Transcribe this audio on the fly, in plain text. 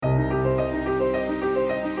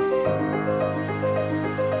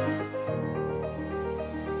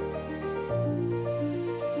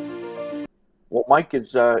Mike,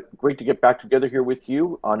 it's great to get back together here with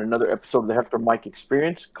you on another episode of the Hector Mike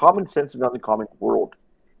Experience, Common Sense in the Uncommon World.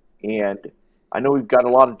 And I know we've got a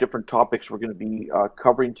lot of different topics we're going to be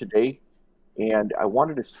covering today. And I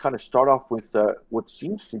wanted to kind of start off with what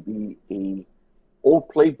seems to be a old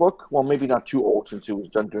playbook. Well, maybe not too old since it was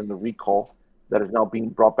done during the recall that is now being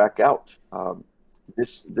brought back out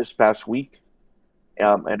this past week.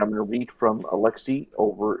 And I'm going to read from Alexei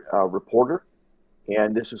over Reporter.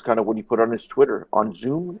 And this is kind of what he put on his Twitter. On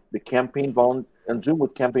Zoom, on Zoom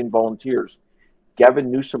with campaign volunteers,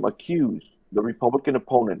 Gavin Newsom accused the Republican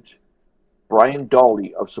opponent, Brian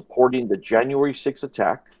Daly, of supporting the January 6th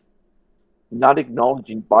attack, not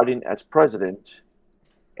acknowledging Biden as president,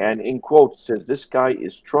 and in quotes says this guy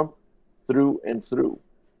is Trump through and through.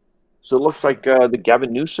 So it looks like the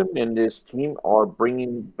Gavin Newsom and his team are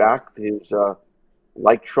bringing back his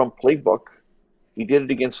like Trump playbook. He did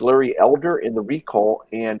it against Larry Elder in the recall,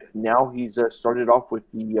 and now he's started off with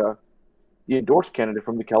the endorsed candidate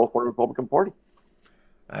from the California Republican Party.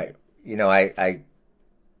 I, I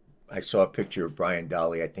saw a picture of Brian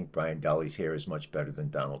Dolly. I think Brian Dolly's hair is much better than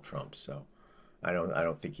Donald Trump. So I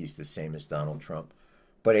don't think he's the same as Donald Trump.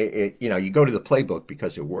 But you go to the playbook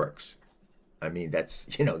because it works. I mean, that's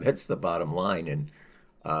the bottom line, and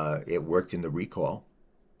it worked in the recall.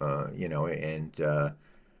 And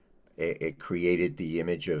it created the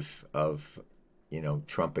image of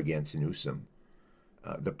Trump against Newsom.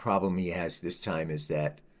 The problem he has this time is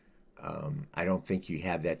that I don't think you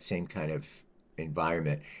have that same kind of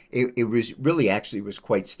environment. It was really actually was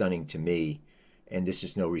quite stunning to me, and this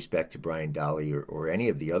is no respect to Brian Daly or any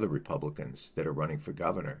of the other Republicans that are running for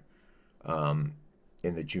governor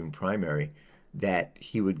in the June primary, that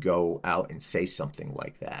he would go out and say something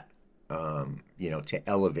like that,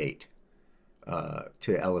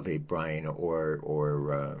 to elevate Brian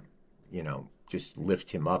or just lift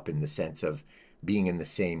him up in the sense of being in the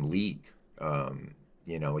same league.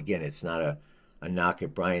 Again, it's not a knock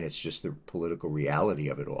at Brian. It's just the political reality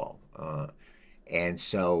of it all. And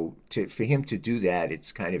so for him to do that,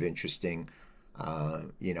 it's kind of interesting. I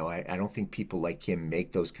don't think people like him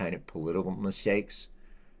make those kind of political mistakes.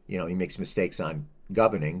 He makes mistakes on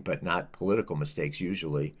governing, but not political mistakes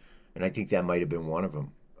usually. And I think that might have been one of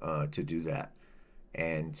them to do that.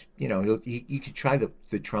 And he could try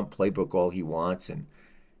the Trump playbook all he wants, and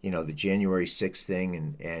the January 6th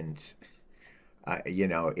thing, and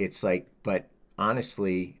it's like, but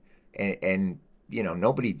honestly, and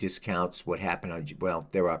nobody discounts what happened on. Well,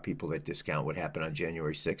 there are people that discount what happened on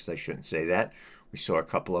January 6th. I shouldn't say that. We saw a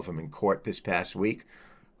couple of them in court this past week.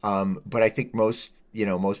 But I think most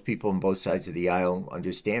people on both sides of the aisle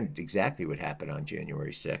understand exactly what happened on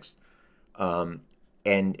January 6th,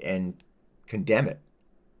 and condemn it.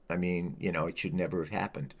 I mean, it should never have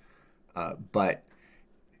happened. But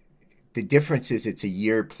the difference is it's a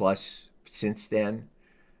year plus since then,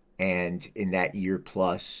 and in that year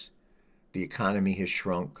plus, the economy has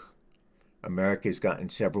shrunk. America's gotten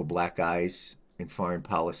several black eyes in foreign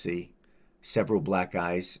policy, several black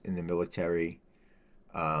eyes in the military.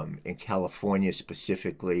 In California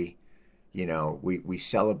specifically, we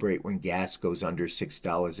celebrate when gas goes under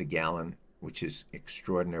 $6 a gallon, which is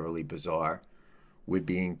extraordinarily bizarre. We're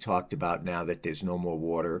being talked about now that there's no more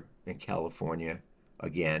water in California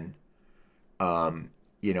again.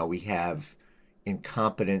 We have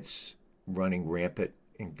incompetence running rampant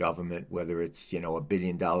in government, whether it's, $1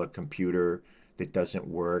 billion computer that doesn't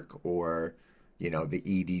work, or, the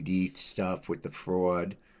EDD stuff with the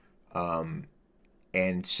fraud.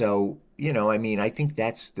 And so, I think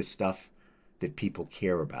that's the stuff that people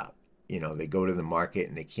care about. They go to the market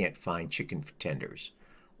and they can't find chicken tenders.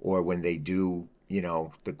 Or when they do,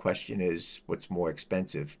 the question is, what's more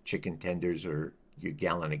expensive, chicken tenders or your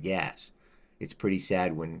gallon of gas? It's pretty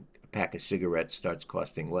sad when a pack of cigarettes starts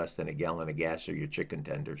costing less than a gallon of gas or your chicken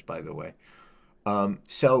tenders, by the way.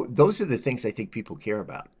 So those are the things I think people care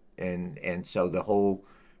about. And so the whole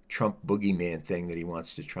Trump boogeyman thing that he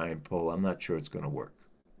wants to try and pull, I'm not sure it's going to work.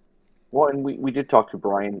 Well, and we did talk to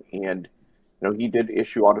Brian, and he did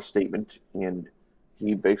issue out a statement, and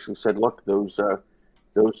he basically said, look, those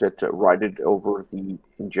that rioted over the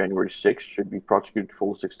in January 6th should be prosecuted to the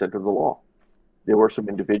fullest extent of the law. There were some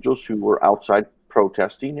individuals who were outside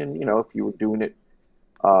protesting, and if you were doing it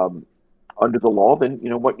um, under the law, then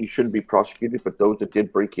you shouldn't be prosecuted. But those that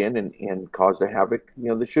did break in and cause the havoc,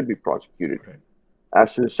 they should be prosecuted. Right.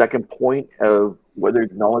 As to the second point of whether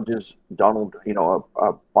it acknowledges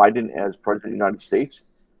Biden as president of the United States,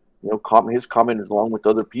 his comment, along with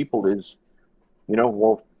other people, is,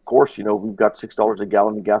 well, of course, we've got $6 a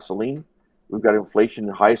gallon of gasoline, we've got inflation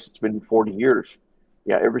the highest it's been in 40 years.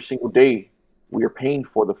 Yeah, every single day, we are paying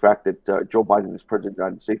for the fact that Joe Biden is president of the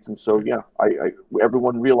United States. And so, Right. yeah,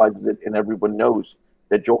 everyone realizes it, and everyone knows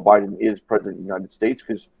that Joe Biden is president of the United States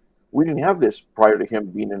because we didn't have this prior to him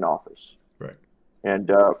being in office. Right. And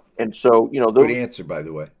so, Good those, answer, by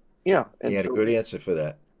the way. yeah, He and had a so good answer for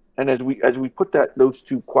that. and as we put those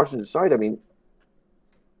two questions aside, I mean,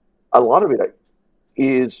 a lot of it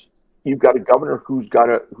is you've got a governor who's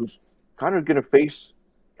kind of going to face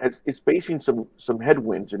is facing some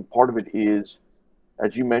headwinds, and part of it is,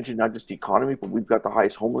 as you mentioned, not just the economy, but we've got the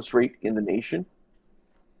highest homeless rate in the nation.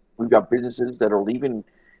 We've got businesses that are leaving.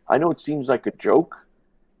 I know it seems like a joke,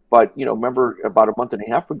 but remember about a month and a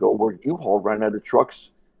half ago where U-Haul ran out of trucks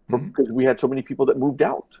Hmm. because we had so many people that moved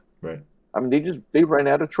out. Right. I mean, they ran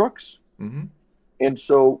out of trucks, Hmm. and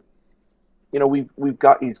so we've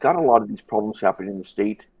got he's got a lot of these problems happening in the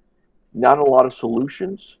state. Not a lot of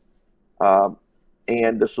solutions. Um,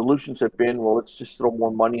 and the solutions have been, well, let's just throw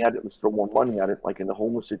more money at it. Let's throw more money at it. Like in the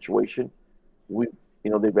homeless situation, we,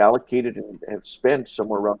 they've allocated and have spent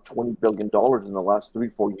somewhere around $20 billion in the last 3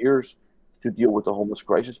 4 years to deal with the homeless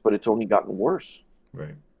crisis, but it's only gotten worse.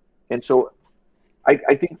 Right. And so I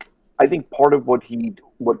think part of what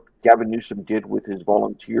Gavin Newsom did with his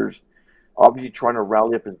volunteers, obviously trying to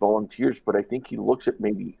rally up his volunteers, but I think he looks at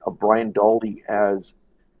maybe a Brian Daldy as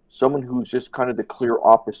someone who's just kind of the clear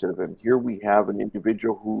opposite of him. Here we have an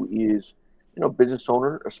individual who is, business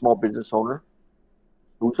owner, a small business owner,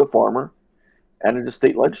 who's a farmer, and is a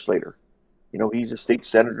state legislator. He's a state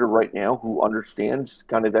senator right now who understands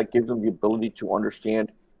kind of that gives him the ability to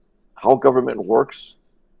understand how government works.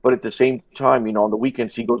 But at the same time, on the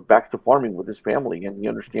weekends, he goes back to farming with his family and he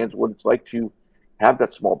understands what it's like to have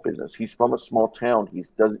that small business. He's from a small town.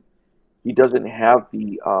 He doesn't have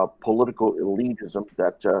the political elitism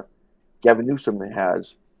that Gavin Newsom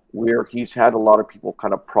has, where he's had a lot of people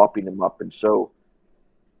kind of propping him up. And so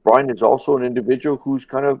Brian is also an individual who's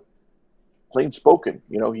kind of plain spoken.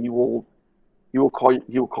 He will call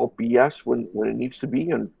BS when it needs to be,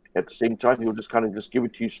 and at the same time he'll just kind of just give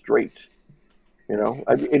it to you straight.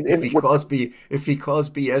 I mean, If and he what calls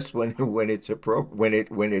BS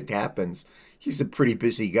when it happens, he's a pretty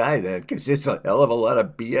busy guy then, because there's a hell of a lot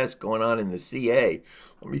of BS going on in the CA.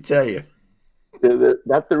 Let me tell you.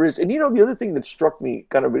 that there is, and the other thing that struck me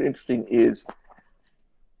kind of interesting is,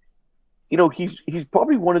 he's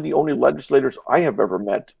probably one of the only legislators I have ever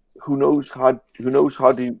met who knows how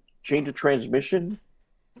to change a transmission,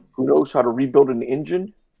 who knows how to rebuild an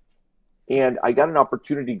engine. And I got an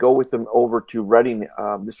opportunity to go with him over to Reading.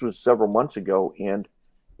 This was several months ago, and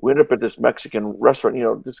we ended up at this Mexican restaurant,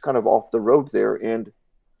 just kind of off the road there. And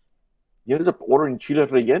he ended up ordering chile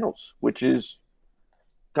rellenos, which is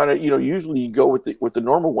kind of, usually you go with the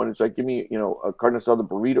normal one. It's like, give me, a carne asada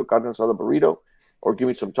burrito, or give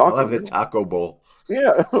me some I'll have tacos. the taco bowl.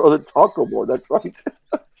 Yeah, or the taco board. That's right.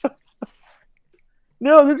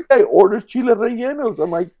 No, this guy orders chile rellenos. I'm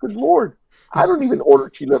like, good lord, I don't even order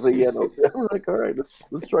chile rellenos. I'm like, all right,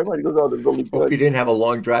 let's try mine. He goes, oh, they're really Hope good. you didn't have a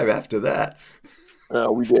long drive after that.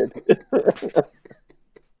 We did,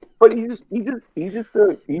 but he's just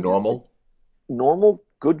a Normal. normal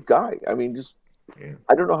good guy. I mean, just Yeah.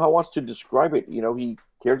 I don't know how else to describe it. He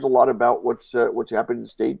cares a lot about what's happened in the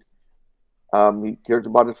state. He cares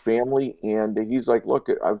about his family, and he's like, look,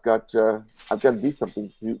 I've got to do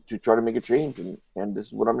something to try to make a change, and this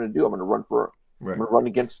is what I'm going to do. I'm Right. going to run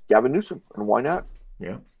against Gavin Newsom, and why not?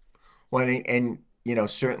 Yeah. Well, and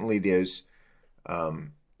certainly there's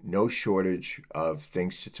no shortage of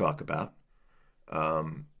things to talk about,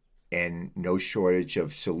 um, and no shortage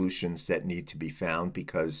of solutions that need to be found,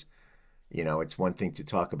 because it's one thing to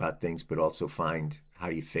talk about things, but also find how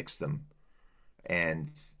do you fix them. And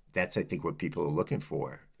that's, I think, what people are looking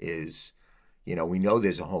for is, we know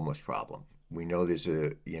there's a homeless problem. We know there's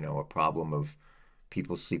a problem of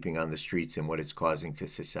people sleeping on the streets and what it's causing to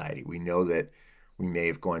society. We know that we may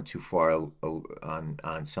have gone too far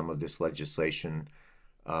on some of this legislation,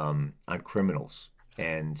 on criminals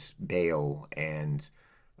and bail and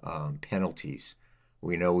penalties.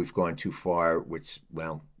 We know we've gone too far, which,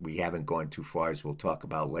 well, we haven't gone too far, as we'll talk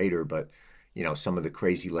about later, but some of the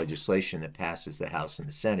crazy legislation that passes the House and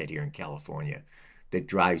the Senate here in California that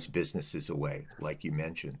drives businesses away, like you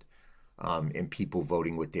mentioned, and people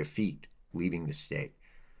voting with their feet, leaving the state.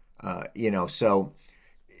 So,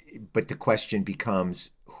 but the question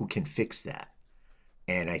becomes, who can fix that?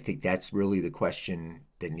 And I think that's really the question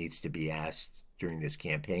that needs to be asked during this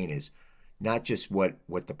campaign, is not just what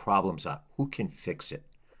the problems are, who can fix it?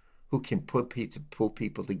 Who can pull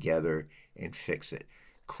people together and fix it?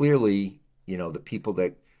 Clearly, the people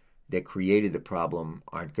that created the problem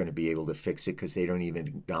aren't going to be able to fix it, because they don't even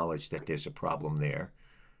acknowledge that there's a problem there.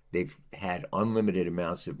 They've had unlimited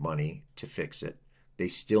amounts of money to fix it. They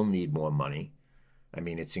still need more money. I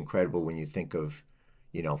mean, it's incredible when you think of,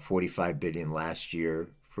 45 billion last year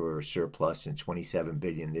for a surplus and 27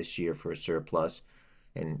 billion this year for a surplus.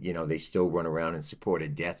 And, they still run around and support a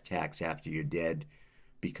death tax after you're dead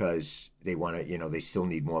because they want to, they still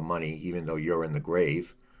need more money even though you're in the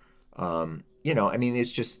grave. I mean,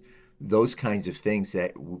 it's just those kinds of things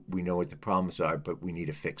that we know what the problems are, but we need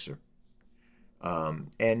a fixer.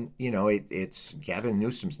 And it's Gavin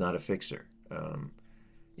Newsom's not a fixer.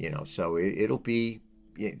 So it'll be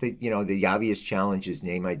the obvious challenge is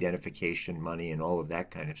name identification, money, and all of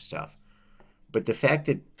that kind of stuff. But the fact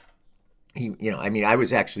that I mean, I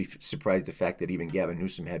was actually surprised the fact that even Gavin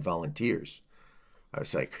Newsom had volunteers. I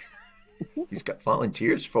was like, he's got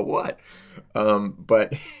volunteers for what?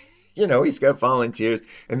 But he's got volunteers,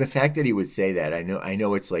 and the fact that he would say that, I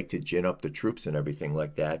know it's like to gin up the troops and everything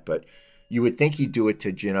like that, but you would think he'd do it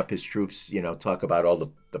to gin up his troops, talk about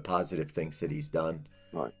all the positive things that he's done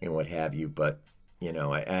Right. and what have you. But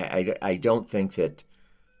I don't think that.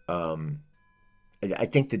 I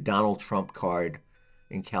think the Donald Trump card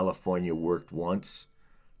in California worked once,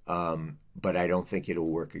 but I don't think it'll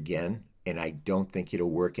work again, and I don't think it'll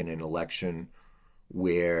work in an election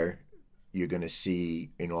where you're going to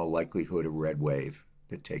see, in all likelihood, a red wave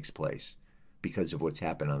that takes place because of what's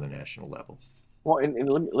happened on the national level. Well,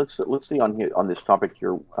 and let's see on here on this topic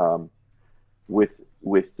here, with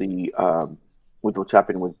the with what's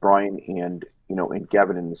happening with Brian and and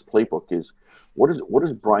Gavin in this playbook is what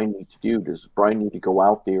does Brian need to do? Does Brian need to go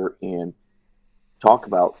out there and talk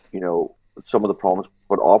about some of the problems,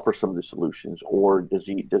 but offer some of the solutions, or does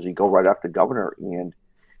he go right after governor and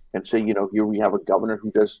say, here we have a governor who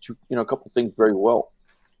does a couple of things very well.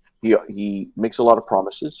 He makes a lot of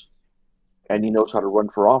promises, and he knows how to run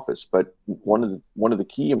for office. But one of the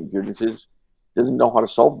key ingredients is doesn't know how to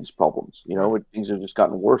solve these problems. Right. Things have just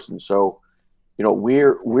gotten worse, and so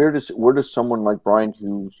where does someone like Brian,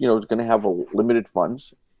 who's is going to have a limited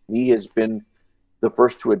funds, he has been the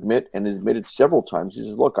first to admit and admitted several times. He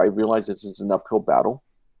says, "Look, I realize this is an uphill battle.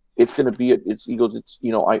 It's going to be. It's he goes. It's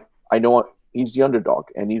I know he's the underdog,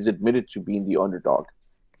 and he's admitted to being the underdog.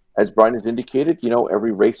 As Brian has indicated,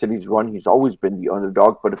 every race that he's run, he's always been the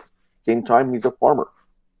underdog. But at the same time, he's a farmer,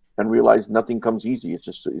 and realized nothing comes easy.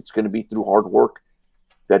 It's going to be through hard work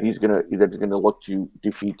that he's gonna look to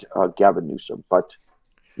defeat Gavin Newsom. But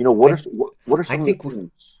I what are I some of think the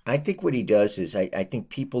things? I think what he does is I think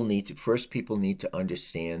people need to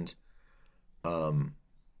understand um,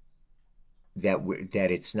 that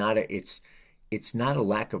it's not a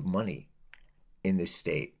lack of money in this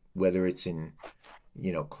state, whether it's in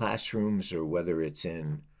classrooms or whether it's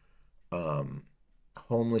in um,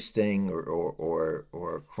 homeless thing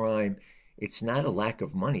or crime. It's not a lack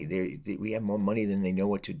of money. We have more money than they know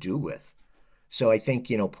what to do with. So I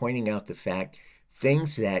think pointing out the fact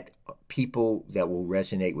things that people that will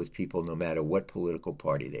resonate with people no matter what political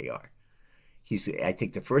party they are. I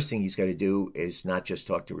think the first thing he's got to do is not just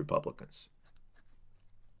talk to Republicans.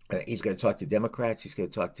 He's got to talk to Democrats. He's got to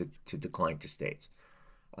talk to decline to states.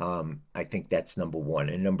 I think that's number one.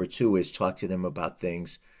 And number two is talk to them about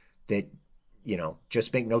things that,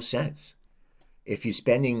 just make no sense. If you're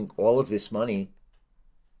spending all of this money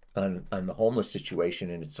on the homeless situation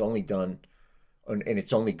and it's only gotten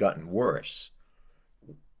worse,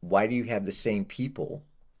 why do you have the same people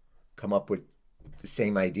come up with the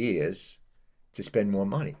same ideas to spend more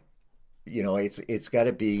money? It's got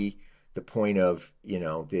to be the point of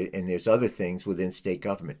and there's other things within state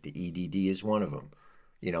government. The EDD is one of them.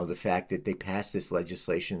 The fact that they passed this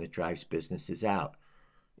legislation that drives businesses out.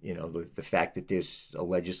 The fact that there's a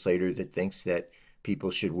legislator that thinks that people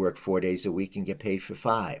should work 4 days a week and get paid for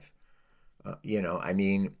five. I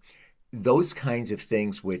mean, those kinds of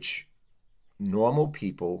things which normal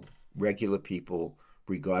people, regular people,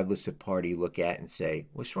 regardless of party, look at and say,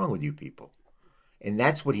 "What's wrong with you people?" And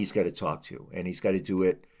that's what he's got to talk to, and he's got to do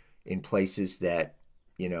it in places that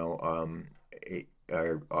you know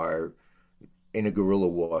are in a guerrilla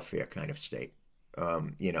warfare kind of state,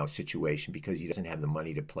 situation because he doesn't have the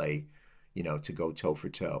money to play, to go toe for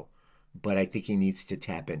toe. But I think he needs to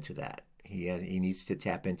tap into that. He needs to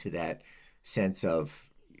tap into that sense of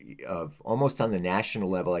almost on the national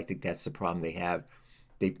level. I think that's the problem they have.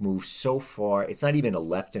 They've moved so far. It's not even a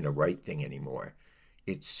left and a right thing anymore.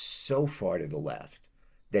 It's so far to the left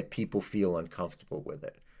that people feel uncomfortable with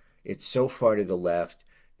it. It's so far to the left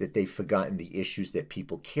that they've forgotten the issues that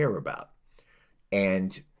people care about.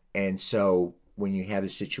 And so when you have a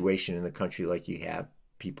situation in the country like you have,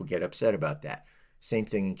 people get upset about that. Same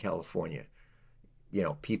thing in California.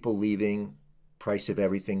 People leaving, price of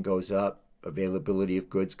everything goes up. availability of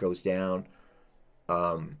goods goes down.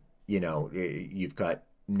 You've got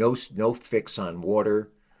no fix on water.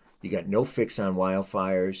 You got no fix on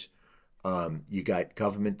wildfires. You got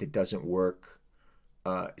government that doesn't work.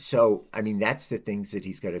 So, I mean, that's the things that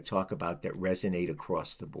he's got to talk about that resonate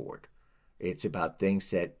across the board. It's about things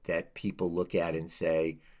that people look at and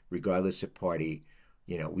say, regardless of party,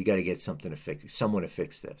 we got to get something to fix, someone to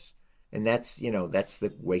fix this. And that's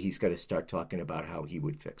the way he's got to start talking about how he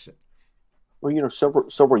would fix it. Well,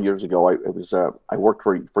 several years ago, I worked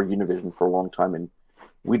for Univision for a long time, and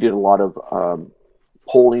we did a lot of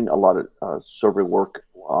polling, a lot of survey work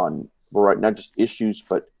on not just issues,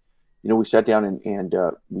 but we sat down and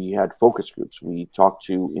we had focus groups. We talked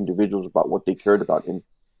to individuals about what they cared about. And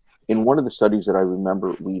in one of the studies that I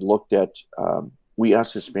remember, we looked at, we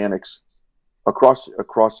asked Hispanics across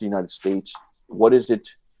the United States, what is it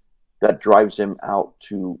that drives them out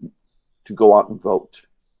to go out and vote?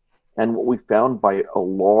 And what we found by a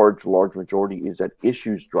large majority is that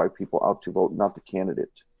issues drive people out to vote, not the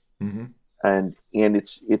candidate. Mm-hmm. And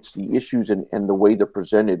it's the issues and the way they're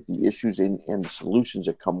presented, the issues and the solutions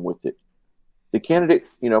that come with it. The candidate,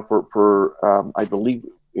 for I believe,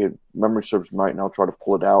 if memory serves me right, and I'll try to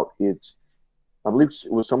pull it out. I believe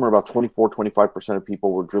it was somewhere about 25% of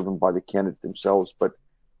people were driven by the candidate themselves, but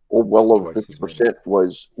well over Twice as many.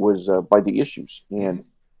 50% was by the issues. And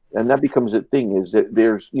that becomes a thing, is that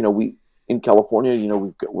there's, we in California,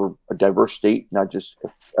 we're a diverse state, not just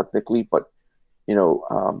ethnically, but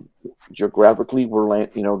geographically, we're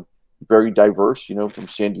very diverse. From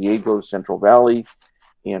San Diego to Central Valley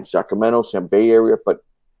and Sacramento, San Bay Area. But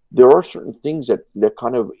there are certain things that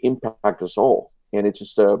kind of impact us all, and it's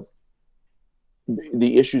just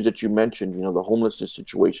the issues that you mentioned. The homelessness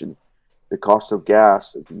situation, the cost of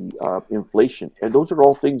gas, the inflation, and those are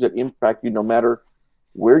all things that impact you, no matter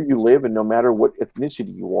where you live and no matter what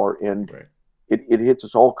ethnicity you are, and Right. it hits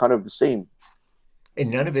us all kind of the same.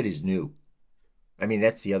 And none of it is new. I mean,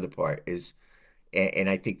 that's the other part is, and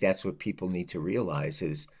I think that's what people need to realize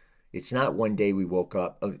is it's not one day we woke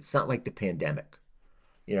up. It's not like the pandemic.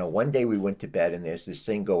 One day we went to bed and there's this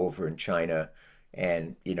thing go over in China,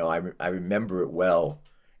 and I remember it well.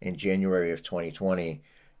 In January of 2020,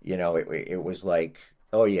 it was like,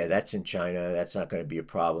 oh yeah, that's in China. That's not going to be a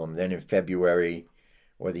problem. Then in February,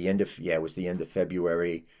 or the end of yeah, it was the end of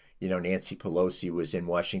February. Nancy Pelosi was in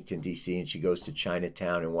Washington D.C. and she goes to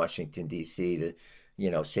Chinatown in Washington D.C.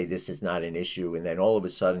 to say this is not an issue, and then all of a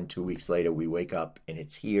sudden 2 weeks later we wake up and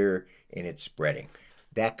it's here and it's spreading.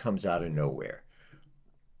 That comes out of nowhere.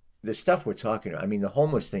 The stuff we're talking about, I mean, the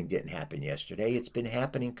homeless thing didn't happen yesterday. It's been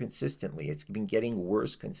happening consistently. It's been getting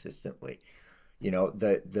worse consistently.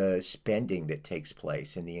 The spending that takes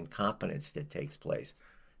place and the incompetence that takes place,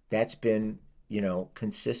 that's been,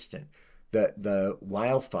 consistent. The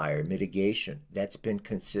wildfire mitigation, that's been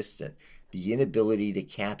consistent. The inability to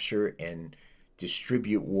capture and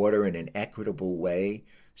distribute water in an equitable way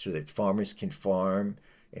so that farmers can farm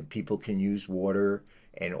and people can use water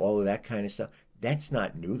and all of that kind of stuff. That's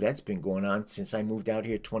not new. That's been going on since I moved out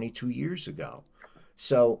here 22 years ago.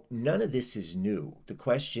 So none of this is new. The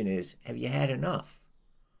question is, have you had enough?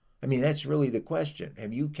 I mean, that's really the question.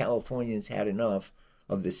 Have you Californians had enough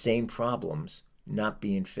of the same problems not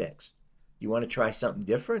being fixed? You want to try something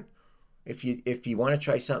different? If you want to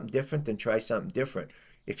try something different, then try something different.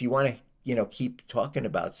 If you want to, keep talking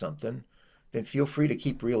about something, then feel free to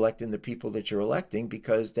keep reelecting the people that you're electing,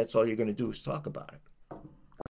 because that's all you're going to do is talk about it.